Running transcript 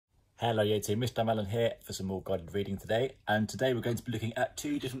Hello Yo team, Mr. Melon here for some more guided reading today, and today we're going to be looking at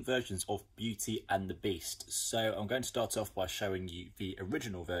two different versions of Beauty and the Beast. So I'm going to start off by showing you the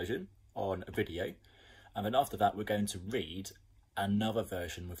original version on a video, and then after that we're going to read another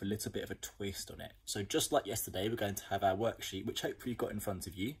version with a little bit of a twist on it. So just like yesterday, we're going to have our worksheet, which hopefully you've got in front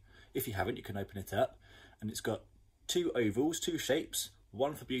of you. If you haven't, you can open it up, and it's got two ovals, two shapes,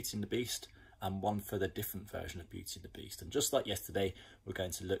 one for Beauty and the Beast and one for the different version of Beauty and the Beast. And just like yesterday, we're going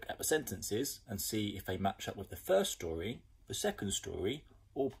to look at the sentences and see if they match up with the first story, the second story,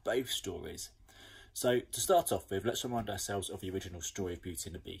 or both stories. So to start off with, let's remind ourselves of the original story of Beauty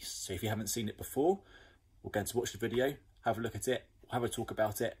and the Beast. So if you haven't seen it before, we're going to watch the video, have a look at it, have a talk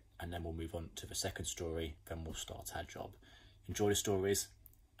about it, and then we'll move on to the second story, then we'll start our job. Enjoy the stories,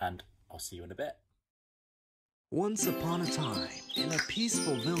 and I'll see you in a bit. Once upon a time, in a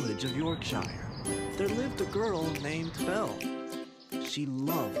peaceful village of Yorkshire, there lived a girl named Belle. She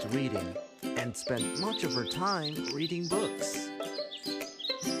loved reading and spent much of her time reading books.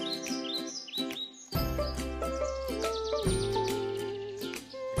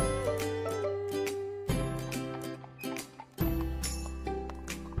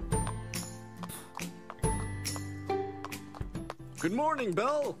 Good morning,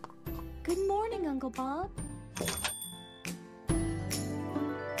 Belle. Good morning, Uncle Bob.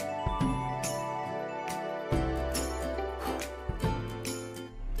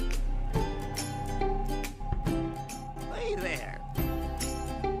 Hey there.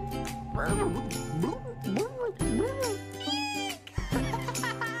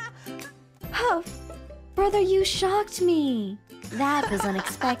 Huff! Brother, you shocked me. That was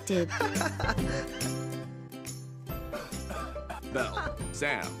unexpected. Belle,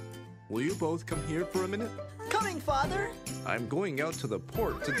 Sam, will you both come here for a minute? Coming, Father. I'm going out to the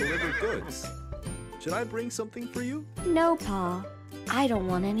port to deliver goods. Should I bring something for you? No, Pa. I don't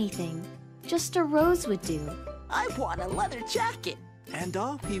want anything. Just a rose would do. I want a leather jacket. And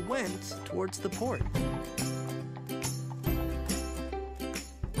off he went towards the port.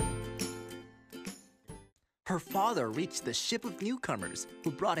 Her father reached the ship of newcomers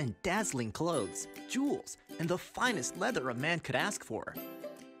who brought in dazzling clothes, jewels, and the finest leather a man could ask for.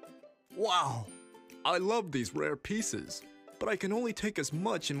 Wow, I love these rare pieces, but I can only take as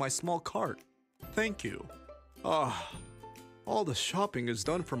much in my small cart. Thank you. All the shopping is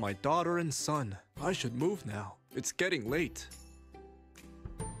done for my daughter and son. I should move now. It's getting late.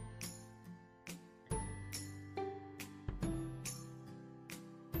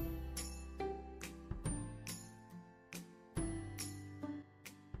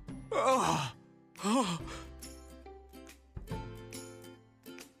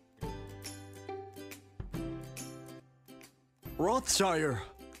 Rothshire.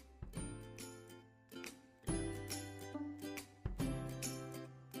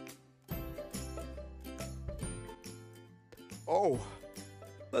 Oh,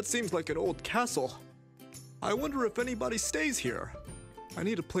 that seems like an old castle. I wonder if anybody stays here. I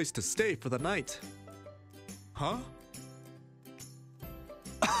need a place to stay for the night. Huh?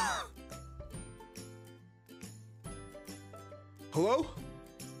 Hello?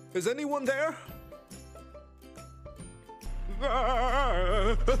 Is anyone there?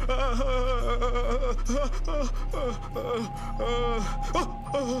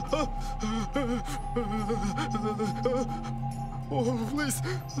 Oh, please.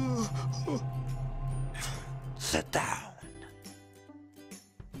 Sit down.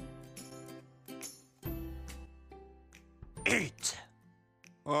 Eat.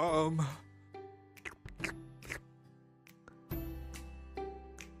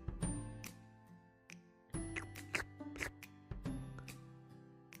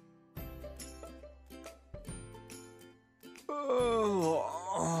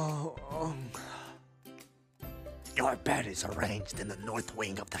 Your bed is arranged in the north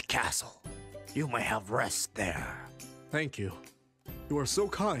wing of the castle. You may have rest there. Thank you. You are so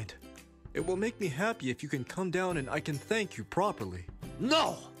kind. It will make me happy if you can come down and I can thank you properly.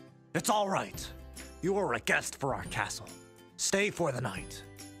 No! It's all right. You are a guest for our castle. Stay for the night.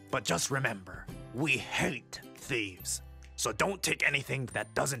 But just remember, we hate thieves. So don't take anything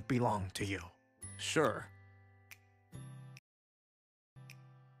that doesn't belong to you. Sure.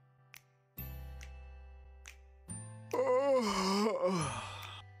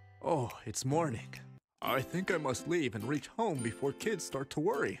 Oh, it's morning. I think I must leave and reach home before kids start to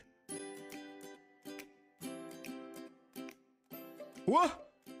worry.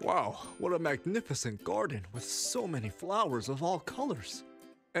 What? Wow, what a magnificent garden with so many flowers of all colors.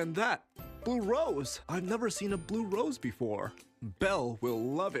 And that blue rose. I've never seen a blue rose before. Belle will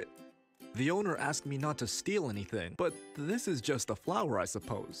love it. The owner asked me not to steal anything, but this is just a flower, I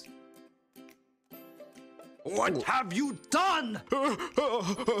suppose. What have you done?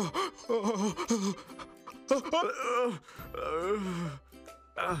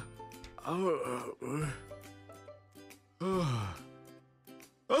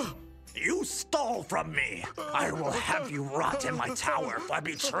 You stole from me! I will have you rot in my tower for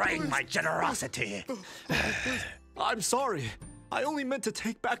betraying my generosity! I'm sorry. I only meant to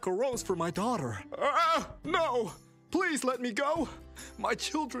take back a rose for my daughter. No! Please let me go! My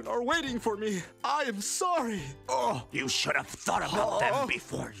children are waiting for me. I am sorry. You should have thought about them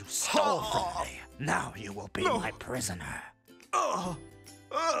before you stole from me. Now you will be my prisoner. No.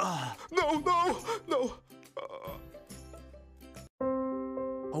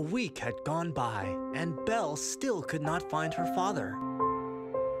 A week had gone by, and Belle still could not find her father.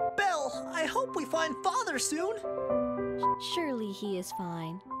 Belle, I hope we find father soon. Surely he is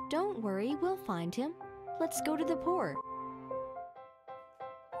fine. Don't worry, we'll find him. Let's go to the port.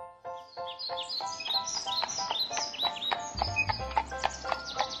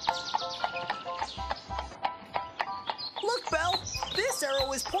 Look, Belle, this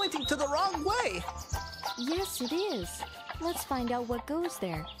arrow is pointing to the wrong way. Yes, it is. Let's find out what goes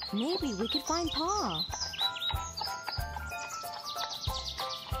there. Maybe we could find Pa.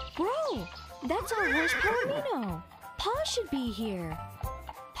 Bro, that's our horse Palomino. Pa should be here.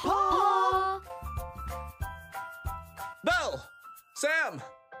 Pa! Belle! Sam!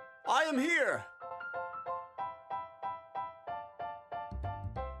 I am here!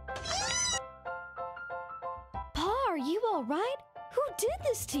 Pa, are you all right? Who did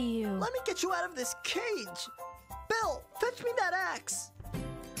this to you? Let me get you out of this cage. Belle, fetch me that axe.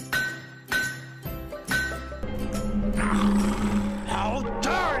 How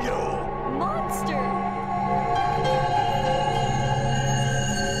dare you! Monster!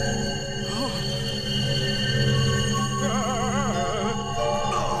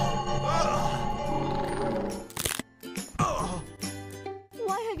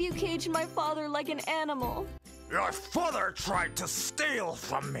 Why have you caged my father like an animal? Your father tried to steal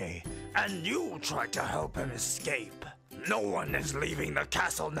from me, and you tried to help him escape. No one is leaving the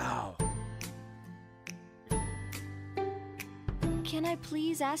castle now. Can I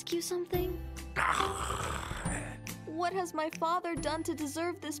please ask you something? What has my father done to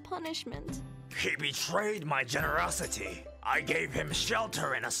deserve this punishment? He betrayed my generosity. I gave him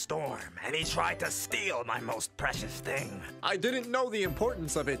shelter in a storm, and he tried to steal my most precious thing. I didn't know the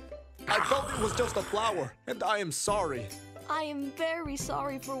importance of it. I thought it was just a flower, and I am sorry. I am very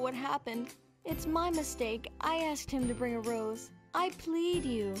sorry for what happened. It's my mistake. I asked him to bring a rose. I plead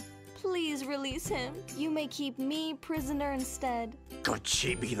you. Please release him. You may keep me prisoner instead. Could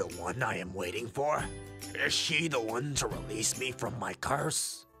she be the one I am waiting for? Is she the one to release me from my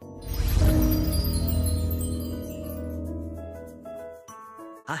curse?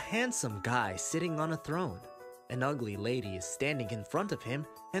 A handsome guy sitting on a throne. An ugly lady is standing in front of him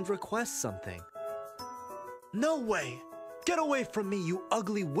and requests something. No way! Get away from me, you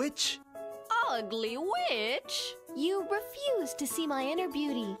ugly witch! Ugly witch! You refuse to see my inner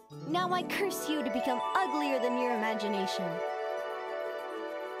beauty. Now I curse you to become uglier than your imagination.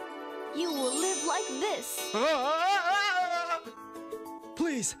 You will live like this.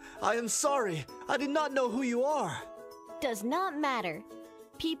 Please, I am sorry. I did not know who you are. Does not matter.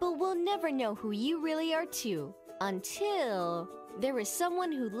 People will never know who you really are too, until there is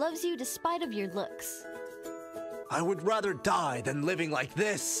someone who loves you despite of your looks. I would rather die than living like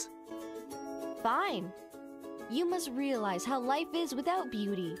this. Fine. You must realize how life is without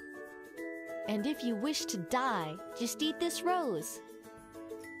beauty. And if you wish to die, just eat this rose.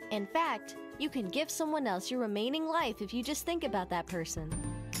 In fact, you can give someone else your remaining life if you just think about that person.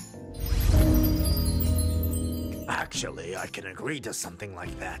 Actually, I can agree to something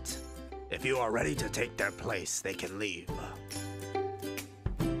like that. If you are ready to take their place, they can leave.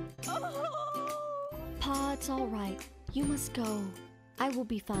 Pa, it's all right. You must go. I will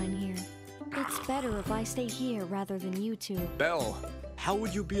be fine here. It's better if I stay here rather than you two. Belle, how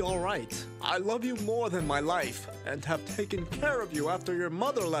would you be all right? I love you more than my life and have taken care of you after your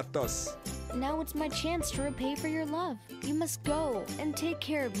mother left us. Now it's my chance to repay for your love. You must go and take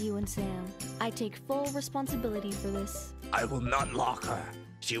care of you and Sam. I take full responsibility for this. I will not lock her.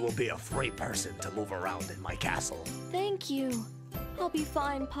 She will be a free person to move around in my castle. Thank you. I'll be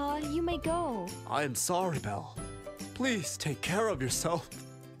fine, Pa. You may go. I am sorry, Belle. Please take care of yourself.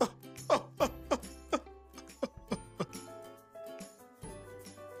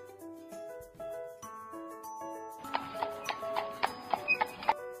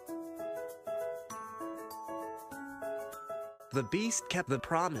 The beast kept the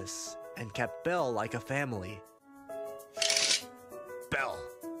promise and kept Belle like a family. Belle.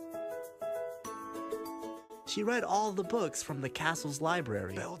 She read all the books from the castle's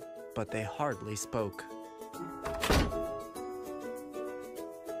library, but they hardly spoke.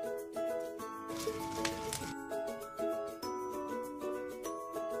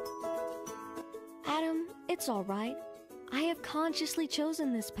 Adam, it's all right. I have consciously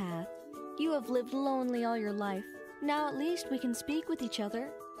chosen this path. You have lived lonely all your life. Now at least we can speak with each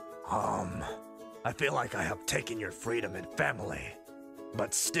other. I feel like I have taken your freedom and family.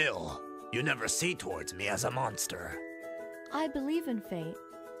 But still, you never see towards me as a monster. I believe in fate.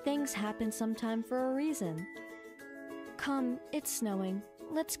 Things happen sometime for a reason. Come, it's snowing.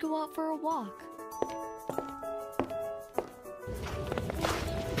 Let's go out for a walk.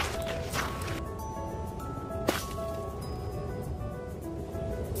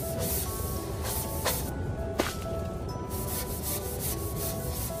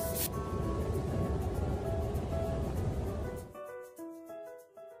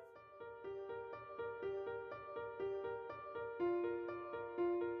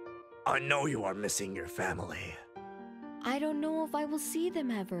 I know you are missing your family. I don't know if I will see them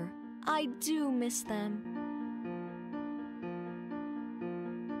ever. I do miss them.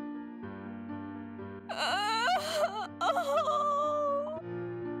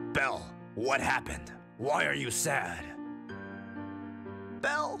 Belle, what happened? Why are you sad?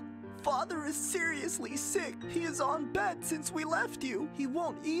 Belle, Father is seriously sick. He is on bed since we left you. He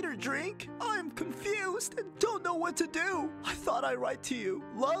won't eat or drink. I'm confused and don't know what to do. I thought I'd write to you.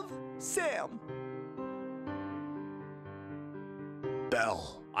 Love, Sam.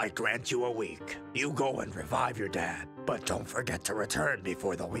 Belle, I grant you a week. You go and revive your dad, but don't forget to return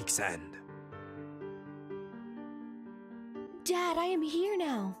before the week's end. Dad, I am here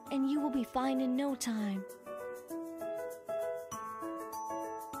now, and you will be fine in no time.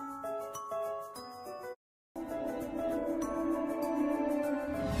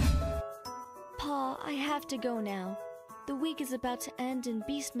 Pa, I have to go now. The week is about to end and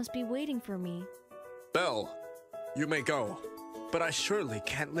Beast must be waiting for me. Belle, you may go, but I surely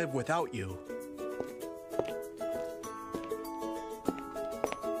can't live without you.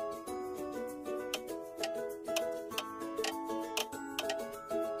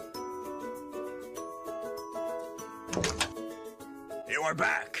 You are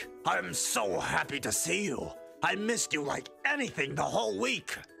back. I'm so happy to see you. I missed you like anything the whole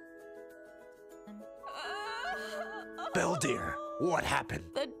week. Belle dear, what happened?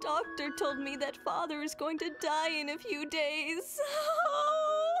 The doctor told me that Father is going to die in a few days.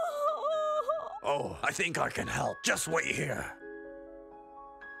 Oh, I think I can help. Just wait here.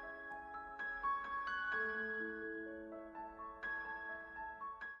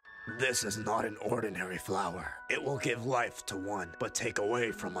 This is not an ordinary flower. It will give life to one, but take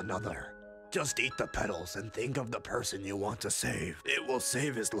away from another. Just eat the petals and think of the person you want to save. It will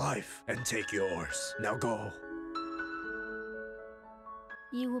save his life and take yours. Now go.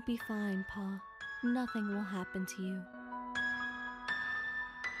 You will be fine, Pa. Nothing will happen to you.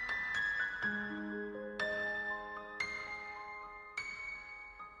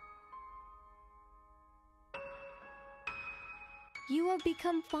 You have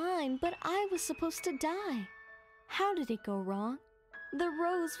become fine, but I was supposed to die. How did it go wrong? The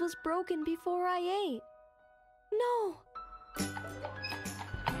rose was broken before I ate. No!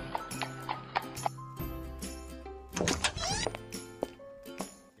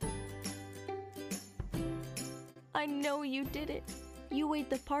 I know you did it. You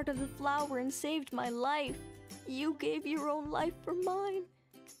ate the part of the flower and saved my life. You gave your own life for mine.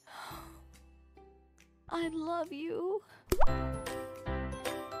 I love you.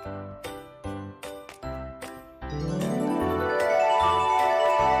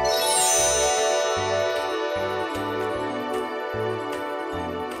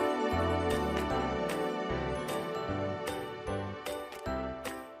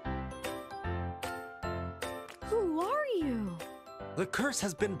 Who are you? The curse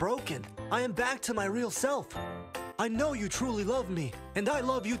has been broken. I am back to my real self. I know you truly love me, and I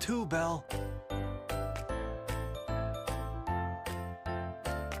love you too, Belle.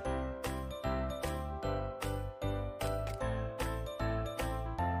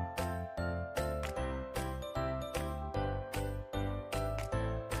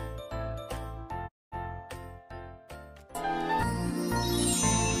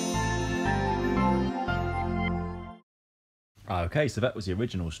 Okay, so that was the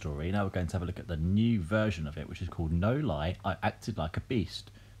original story. Now we're going to have a look at the new version of it, which is called No Lie, I Acted Like a Beast.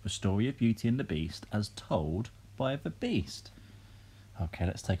 The story of Beauty and the Beast as told by the Beast. Okay,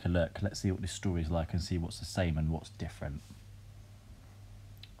 let's take a look. Let's see what this story is like and see what's the same and what's different.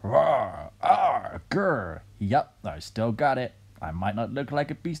 Roar, arr, grr. Yup, I still got it. I might not look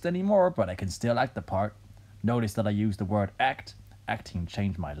like a beast anymore, but I can still act the part. Notice that I used the word act. Acting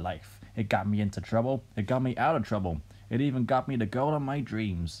changed my life. It got me into trouble. It got me out of trouble. It even got me the girl of my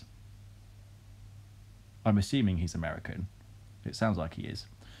dreams. I'm assuming he's American. It sounds like he is.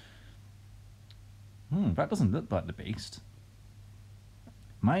 That doesn't look like the Beast.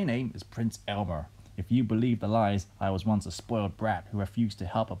 My name is Prince Elmer. If you believe the lies, I was once a spoiled brat who refused to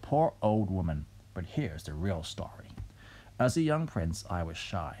help a poor old woman. But here's the real story. As a young prince, I was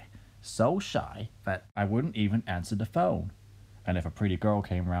shy. So shy that I wouldn't even answer the phone. And if a pretty girl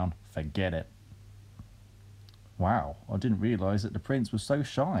came round, forget it. Wow, I didn't realise that the prince was so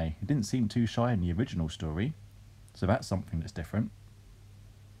shy. He didn't seem too shy in the original story. So that's something that's different.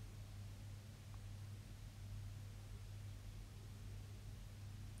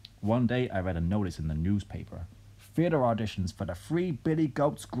 One day I read a notice in the newspaper. Theatre auditions for the free Billy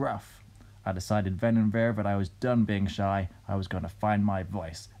Goat's Gruff. I decided then and there that I was done being shy. I was going to find my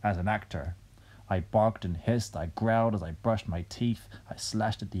voice as an actor. I barked and hissed, I growled as I brushed my teeth, I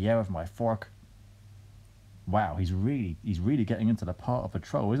slashed at the air with my fork. Wow, he's really getting into the part of a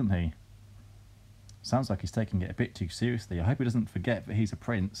troll, isn't he? Sounds like he's taking it a bit too seriously. I hope he doesn't forget that he's a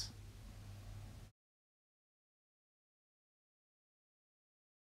prince.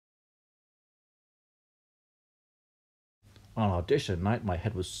 On audition night, my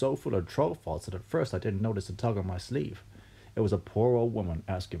head was so full of troll thoughts that at first I didn't notice the tug on my sleeve. It was a poor old woman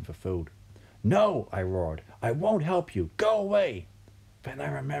asking for food. "No!" I roared. "I won't help you! Go away!" Then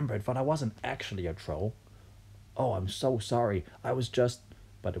I remembered that I wasn't actually a troll. "Oh, I'm so sorry. I was just..."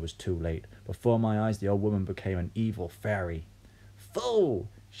 But it was too late. Before my eyes, the old woman became an evil fairy. "Fool!"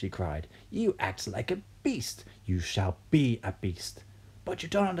 she cried. "You act like a beast. You shall be a beast. But you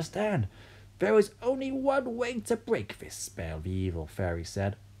don't understand. There is only one way to break this spell," the evil fairy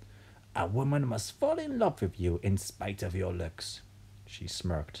said. "A woman must fall in love with you in spite of your looks." She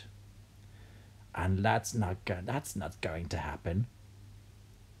smirked. "And that's not going to happen."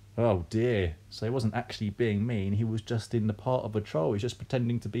 Oh dear, so he wasn't actually being mean, he was just in the part of a troll, he's just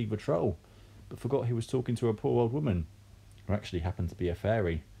pretending to be the troll, but forgot he was talking to a poor old woman, who actually happened to be a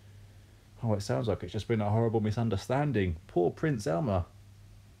fairy. Oh, it sounds like it's just been a horrible misunderstanding. Poor Prince Elmer.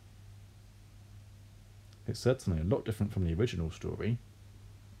 It's certainly a lot different from the original story.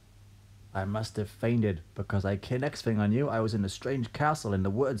 "I must have fainted, because next thing I knew I was in a strange castle in the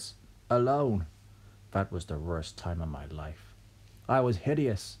woods, alone. That was the worst time of my life. I was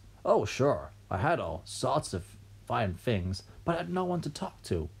hideous. Oh, sure, I had all sorts of fine things, but I had no one to talk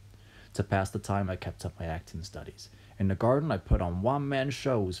to. To pass the time, I kept up my acting studies. In the garden, I put on one-man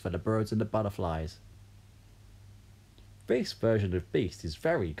shows for the birds and the butterflies." This version of Beast is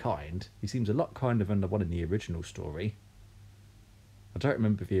very kind. He seems a lot kinder than the one in the original story. I don't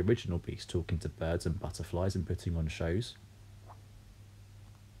remember the original Beast talking to birds and butterflies and putting on shows.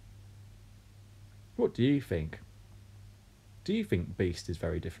 What do you think? Do you think Beast is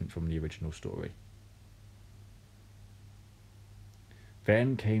very different from the original story?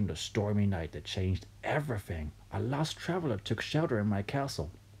 Then came the stormy night that changed everything. A lost traveller took shelter in my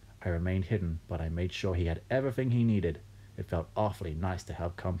castle. I remained hidden, but I made sure he had everything he needed. It felt awfully nice to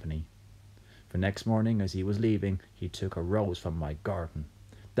have company. The next morning, as he was leaving, he took a rose from my garden.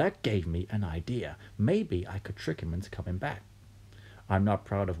 That gave me an idea. Maybe I could trick him into coming back. I'm not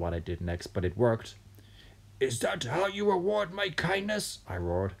proud of what I did next, but it worked. "Is that how you reward my kindness?" I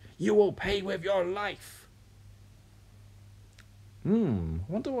roared. "You will pay with your life." I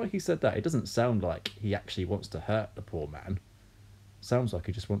wonder why he said that. It doesn't sound like he actually wants to hurt the poor man. Sounds like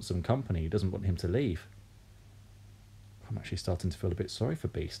he just wants some company. He doesn't want him to leave. I'm actually starting to feel a bit sorry for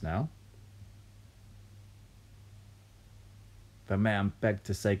Beast now. The man begged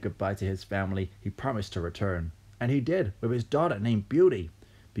to say goodbye to his family. He promised to return. And he did, with his daughter named Beauty.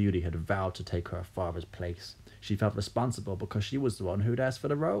 Beauty had vowed to take her father's place. She felt responsible because she was the one who'd asked for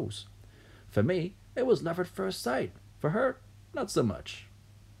the rose. For me, it was love at first sight. For her, not so much.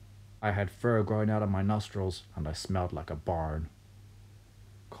 I had fur growing out of my nostrils, and I smelled like a barn.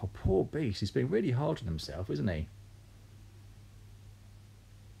 God, poor Beast, he's being really hard on himself, isn't he?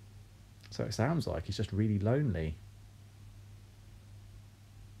 So it sounds like he's just really lonely.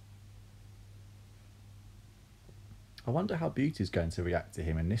 I wonder how Beauty's going to react to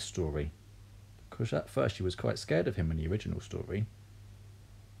him in this story. Because at first she was quite scared of him in the original story.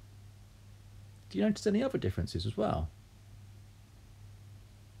 Do you notice any other differences as well?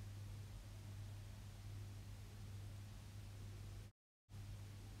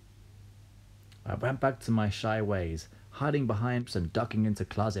 I went back to my shy ways, hiding behind and ducking into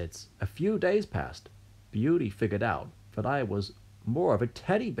closets. A few days passed. Beauty figured out that I was more of a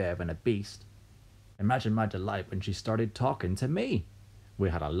teddy bear than a beast. Imagine my delight when she started talking to me. We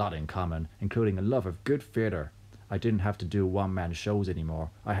had a lot in common, including a love of good theatre. I didn't have to do one-man shows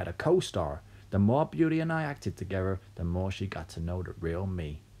anymore. I had a co-star. The more Beauty and I acted together, the more she got to know the real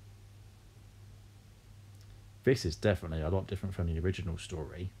me. This is definitely a lot different from the original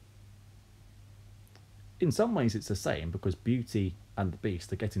story. In some ways it's the same because Beauty and the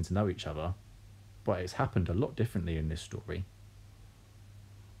Beast are getting to know each other, but it's happened a lot differently in this story.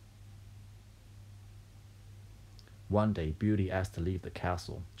 One day, Beauty asked to leave the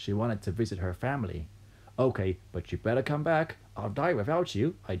castle. She wanted to visit her family. Okay, but you better come back. I'll die without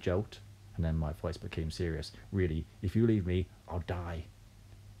you, I joked. And then my voice became serious. Really, if you leave me, I'll die.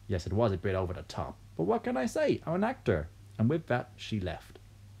 Yes, it was a bit over the top, but what can I say? I'm an actor. And with that, she left.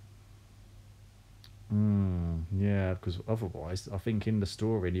 Yeah, because otherwise, I think in the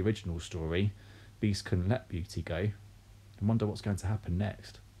story, the original story, Beast couldn't let Beauty go. I wonder what's going to happen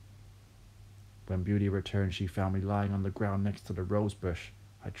next. When Beauty returned, she found me lying on the ground next to the rose bush.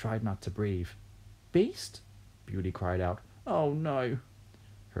 I tried not to breathe. Beast? Beauty cried out. Oh no.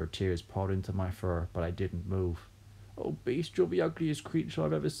 Her tears poured into my fur, but I didn't move. Oh, Beast, you're the ugliest creature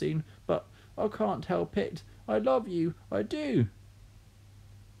I've ever seen, but I can't help it. I love you, I do.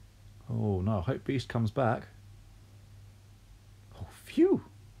 Oh no, I hope Beast comes back. Oh, phew.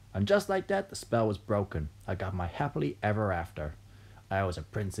 And just like that, the spell was broken. I got my happily ever after. I was a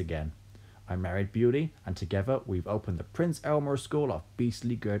prince again. I married Beauty, and together we've opened the Prince Elmer School of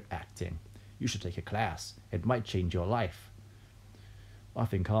Beastly Good Acting. You should take a class. It might change your life. I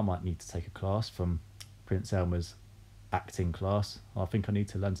think I might need to take a class from Prince Elmer's acting class. I think I need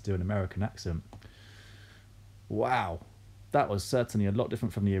to learn to do an American accent. Wow, that was certainly a lot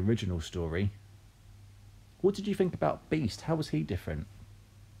different from the original story. What did you think about Beast? How was he different?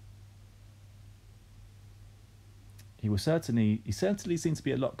 He certainly seemed to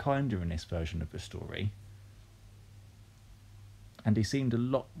be a lot kinder in this version of the story. And he seemed a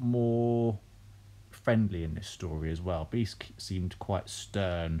lot more friendly in this story as well. Beast seemed quite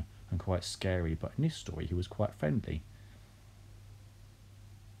stern and quite scary, but in this story he was quite friendly.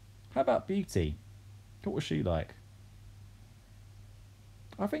 How about Beauty? What was she like?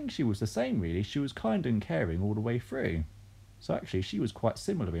 I think she was the same really. She was kind and caring all the way through. So actually she was quite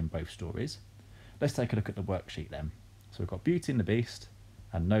similar in both stories. Let's take a look at the worksheet then. So we've got Beauty and the Beast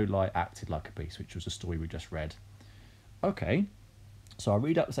and No Lie Acted Like a Beast, which was the story we just read. Okay, so I'll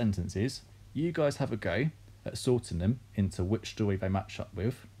read out the sentences. You guys have a go at sorting them into which story they match up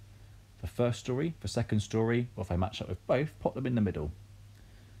with. The first story, the second story, or if they match up with both, pop them in the middle.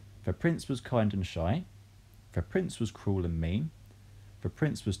 The prince was kind and shy. The prince was cruel and mean. The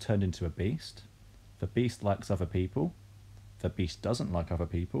prince was turned into a beast. The beast likes other people. The beast doesn't like other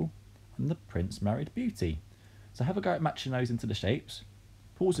people. And the prince married Beauty. So have a go at matching those into the shapes.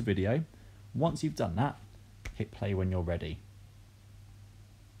 Pause the video. Once you've done that, hit play when you're ready.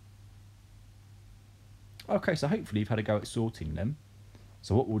 Okay, so hopefully you've had a go at sorting them.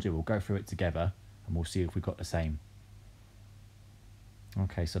 So what we'll do, we'll go through it together and we'll see if we've got the same.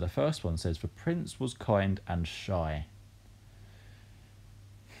 Okay, so the first one says, the prince was kind and shy.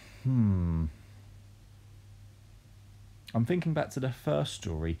 I'm thinking back to the first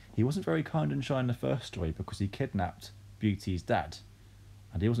story. He wasn't very kind and shy in the first story because he kidnapped Beauty's dad.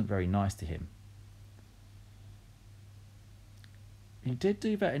 And he wasn't very nice to him. He did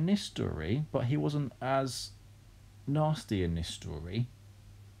do that in this story, but he wasn't as nasty in this story.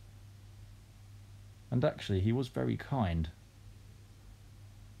 And actually, he was very kind.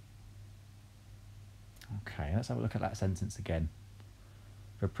 Okay, let's have a look at that sentence again.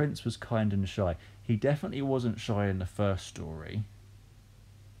 The prince was kind and shy. He definitely wasn't shy in the first story.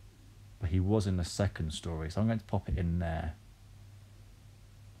 But he was in the second story, so I'm going to pop it in there.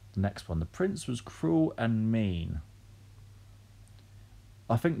 The next one. The prince was cruel and mean.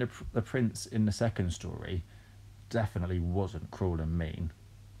 I think the prince in the second story definitely wasn't cruel and mean.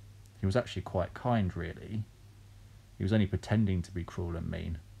 He was actually quite kind, really. He was only pretending to be cruel and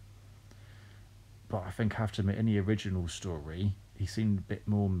mean. But I think I have to admit, in the original story, he seemed a bit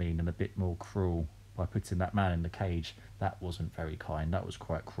more mean and a bit more cruel by putting that man in the cage. That wasn't very kind. That was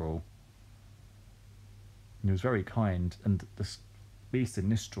quite cruel. And he was very kind, and the beast in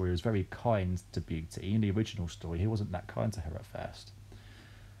this story was very kind to Beauty. In the original story, he wasn't that kind to her at first.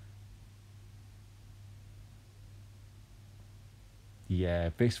 Yeah,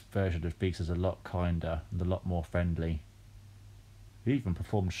 this version of Beast is a lot kinder and a lot more friendly. He even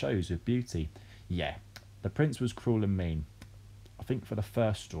performed shows with Beauty. Yeah, the prince was cruel and mean. I think for the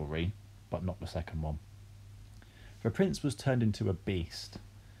first story, but not the second one. The prince was turned into a beast.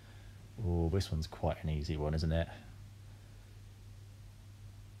 Oh, this one's quite an easy one, isn't it?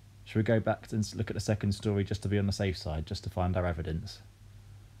 Should we go back and look at the second story just to be on the safe side, just to find our evidence?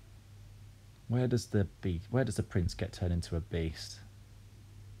 Where does the prince get turned into a beast?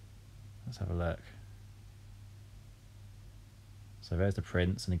 Let's have a look. So there's the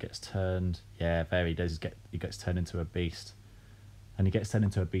prince, and he gets turned. Yeah, there he does. He gets turned into a beast, and he gets turned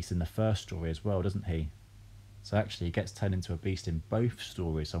into a beast in the first story as well, doesn't he? So actually, he gets turned into a beast in both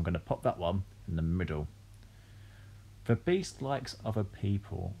stories. So I'm going to pop that one in the middle. The beast likes other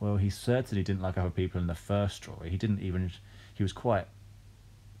people. Well, he certainly didn't like other people in the first story. He was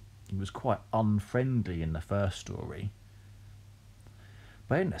quite unfriendly in the first story.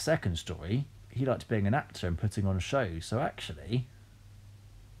 But in the second story, he liked being an actor and putting on shows. So actually,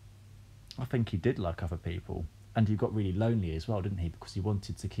 I think he did like other people. And he got really lonely as well, didn't he? Because he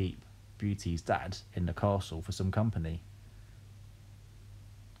wanted to keep Beauty's dad in the castle for some company.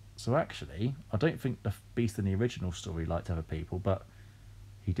 So actually, I don't think the beast in the original story liked other people, but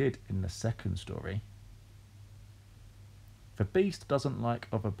he did in the second story. The beast doesn't like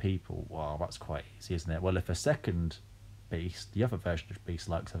other people. Wow, that's quite easy, isn't it? Well, if a second beast, the other version of beast,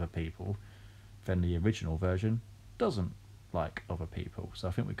 likes other people, then the original version doesn't like other people. So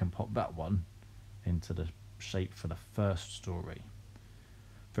I think we can pop that one into the shape for the first story.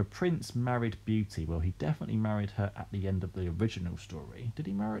 The prince married Beauty. Well, he definitely married her at the end of the original story. Did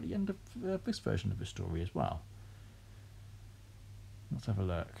he marry at the end of this version of the story as well? Let's have a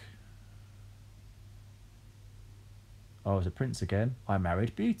look. Oh, as a prince again. I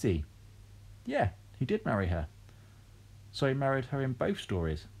married Beauty. Yeah, he did marry her. So he married her in both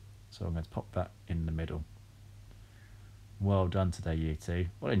stories. So I'm going to pop that in the middle. Well done today, you two.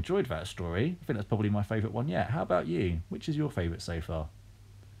 Well, I enjoyed that story. I think that's probably my favourite one yet. How about you? Which is your favourite so far?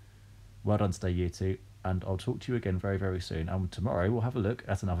 Well done today, you two. And I'll talk to you again very, very soon. And tomorrow we'll have a look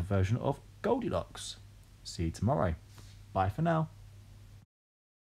at another version of Goldilocks. See you tomorrow. Bye for now.